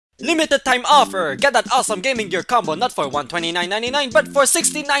Limited time offer! Get that awesome gaming gear combo not for $129.99 but for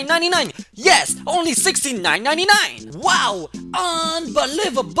 $69.99! Yes! Only $69.99! Wow!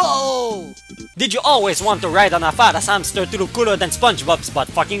 Unbelievable! Did you always want to ride on a fat-ass hamster to look cooler than SpongeBob's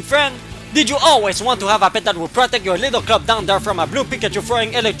butt-fucking friend? Did you always want to have a pet that will protect your little club down there from a blue Pikachu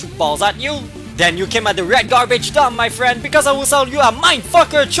throwing electric balls at you? Then you came at the red garbage dump, my friend, because I will sell you a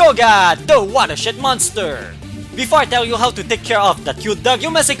Mindfucker Cho'Gath, the watershed monster! Before I tell you how to take care of that cute dog, you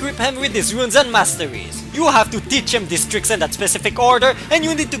must equip him with these runes and masteries. You have to teach him these tricks in that specific order, and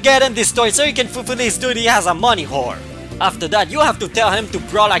you need to get him this toy so he can fulfill his duty as a money whore. After that, you have to tell him to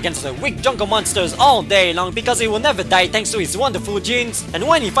brawl against the weak jungle monsters all day long because he will never die thanks to his wonderful genes, and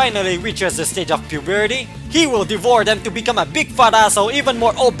when he finally reaches the stage of puberty, he will devour them to become a big fat asshole even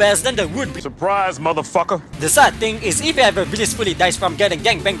more obese than the would-be. Surprise, motherfucker! The sad thing is, if he ever blissfully dies from getting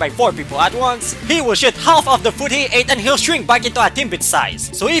gangbanged by 4 people at once, he will shit half of the food he ate and he'll shrink back into a Timbit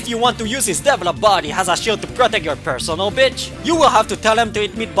size. So if you want to use his developed body as a shield to protect your personal bitch, you will have to tell him to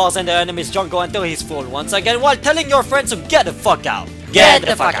eat meatballs in the enemy's jungle until he's full once again while telling your friends to get the fuck out. Get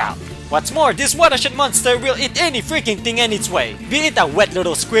the fuck out! What's more, this watershed monster will eat any freaking thing in its way. Be it a wet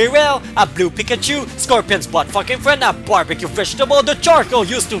little squirrel, a blue Pikachu, Scorpion's butt fucking friend, a barbecue vegetable, the charcoal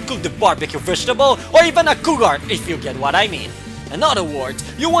used to cook the barbecue vegetable, or even a cougar, if you get what I mean. In other words,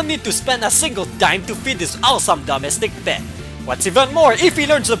 you won't need to spend a single dime to feed this awesome domestic pet. What's even more, if he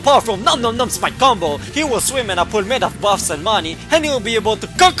learns the powerful Nom Nom Nom Spike combo, he will swim in a pool made of buffs and money, and he will be able to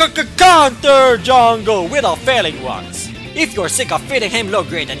counter jungle without failing once. If you're sick of feeding him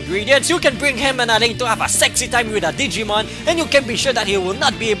low-grade ingredients, you can bring him and a link to have a sexy time with a Digimon, and you can be sure that he will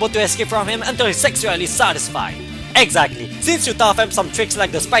not be able to escape from him until he's sexually satisfied. Exactly, since you taught him some tricks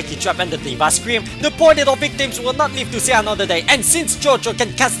like the spiky trap and the diva scream, the poor little victims will not live to see another day, and since Jojo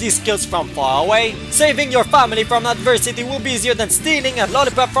can cast these skills from far away, saving your family from adversity will be easier than stealing a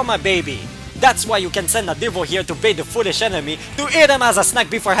lollipop from a baby. That's why you can send a Devo here to bait the foolish enemy to eat him as a snack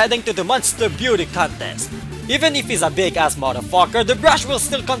before heading to the Monster Beauty Contest. Even if he's a big ass motherfucker, the brush will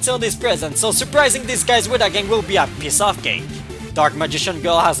still conceal his presence, so surprising these guys with a gang will be a piece of cake. Dark Magician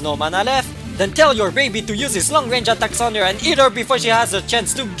Girl has no mana left? Then tell your baby to use his long range attacks on her and eat her before she has a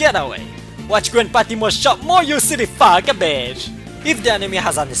chance to get away. Watch Grandpa Timo shop more, you silly fuck a bitch! If the enemy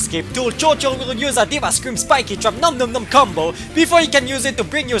has an escape tool, Chocho will use a Diva Scream Spiky Trap Nom Nom Nom combo before he can use it to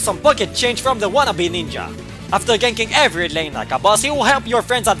bring you some pocket change from the wannabe ninja. After ganking every lane like a boss, he will help your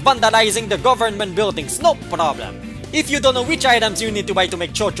friends at vandalizing the government buildings, no problem. If you don't know which items you need to buy to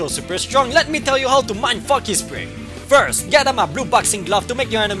make Chocho super strong, let me tell you how to mindfuck his prey. First, get him a blue boxing glove to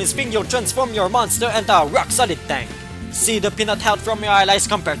make your enemies think you'll transform your monster into a rock-solid tank. See the peanut health from your allies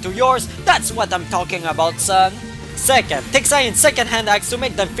compared to yours? That's what I'm talking about, son. Second, take Cyan's second-hand axe to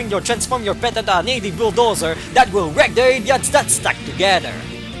make them think you'll transform your pet into an AD bulldozer that will wreck the idiots that stack together.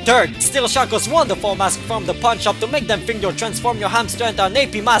 Third, steal Shaco's wonderful mask from the pawn shop to make them think you'll transform your hamster into an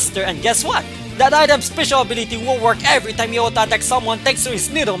AP master, and guess what? That item's special ability will work every time you auto-attack someone thanks to his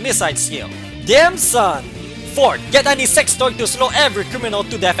needle missile skill. Damn son! Fourth, get any sex toy to slow every criminal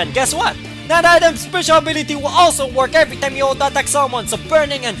to death, and guess what? That item's special ability will also work every time you auto-attack someone, so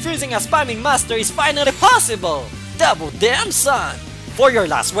burning and freezing a spamming master is finally possible! Double damn son! For your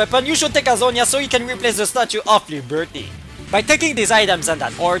last weapon, you should take Azonia so you can replace the Statue of Liberty. By taking these items in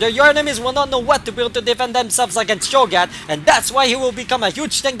that order, your enemies will not know what to build to defend themselves against Cho'Gath, and that's why he will become a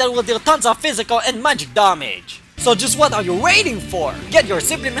huge tank that will deal tons of physical and magic damage. So just what are you waiting for? Get your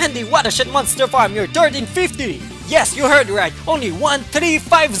Supreme Handy Watershed Monster Farm your $13.50! Yes, you heard right, only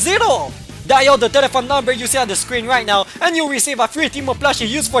 1350! Dial the telephone number you see on the screen right now, and you'll receive a free Timo plushie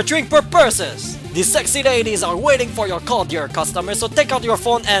used for drink purposes! These sexy ladies are waiting for your call, dear customer, so take out your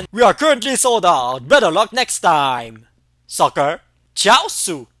phone and we are currently sold out! Better luck next time! Sucker, ciao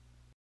su!